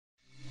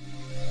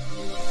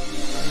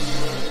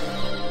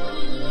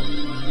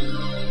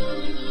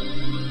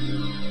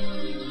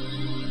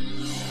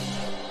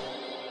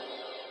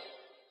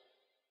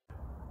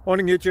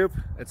Morning YouTube,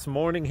 it's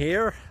morning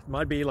here. It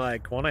might be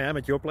like 1 a.m.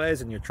 at your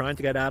place and you're trying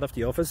to get out of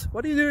the office.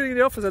 What are you doing in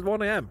the office at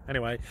 1 a.m?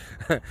 Anyway,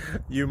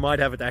 you might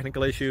have a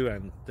technical issue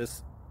and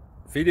this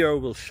video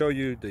will show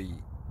you the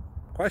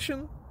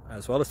question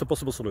as well as the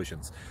possible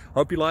solutions.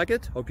 Hope you like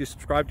it, hope you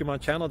subscribe to my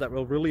channel. That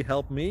will really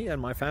help me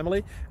and my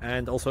family,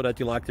 and also that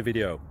you like the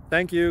video.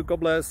 Thank you,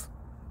 God bless.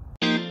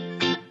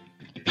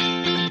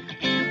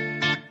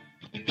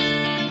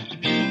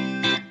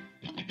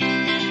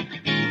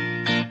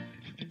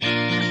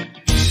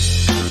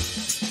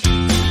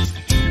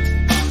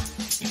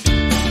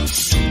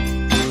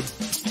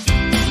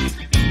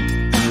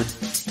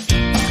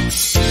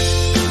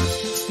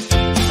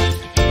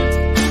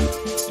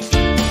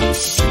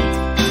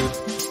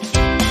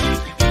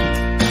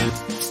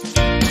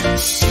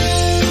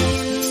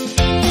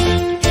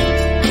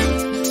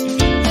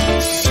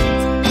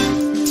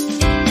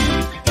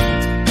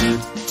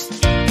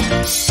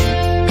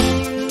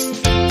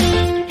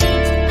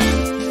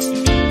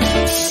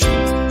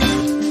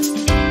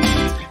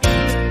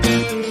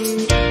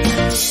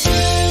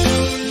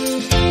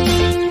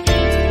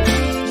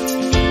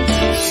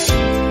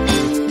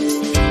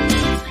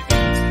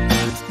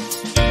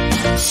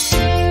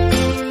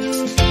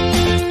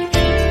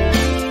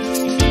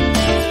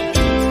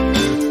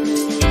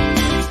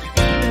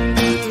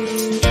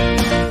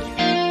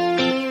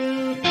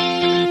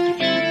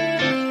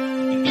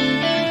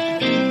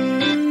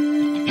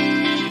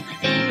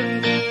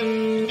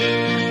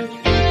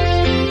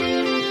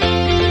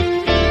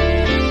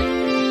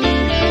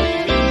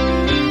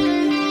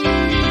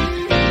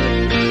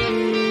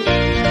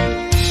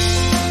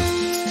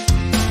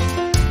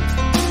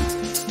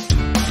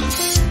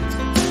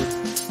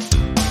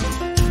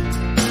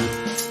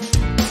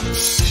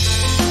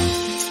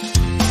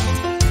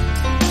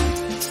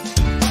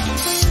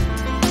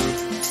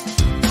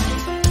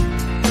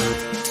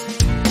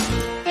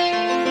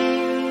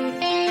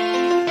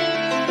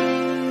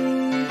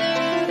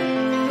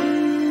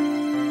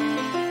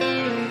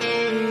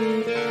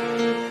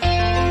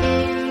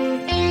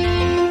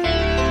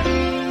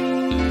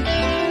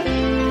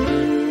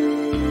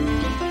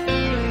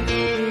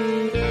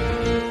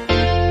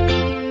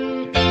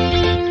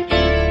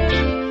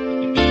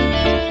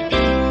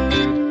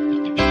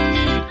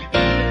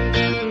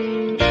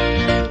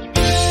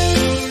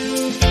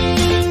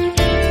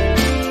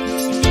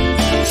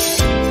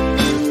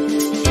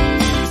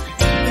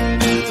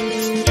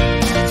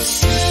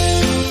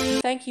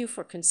 Thank you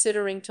for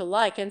considering to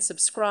like and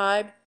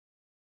subscribe.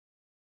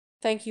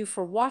 Thank you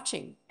for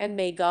watching, and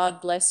may God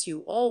bless you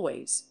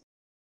always.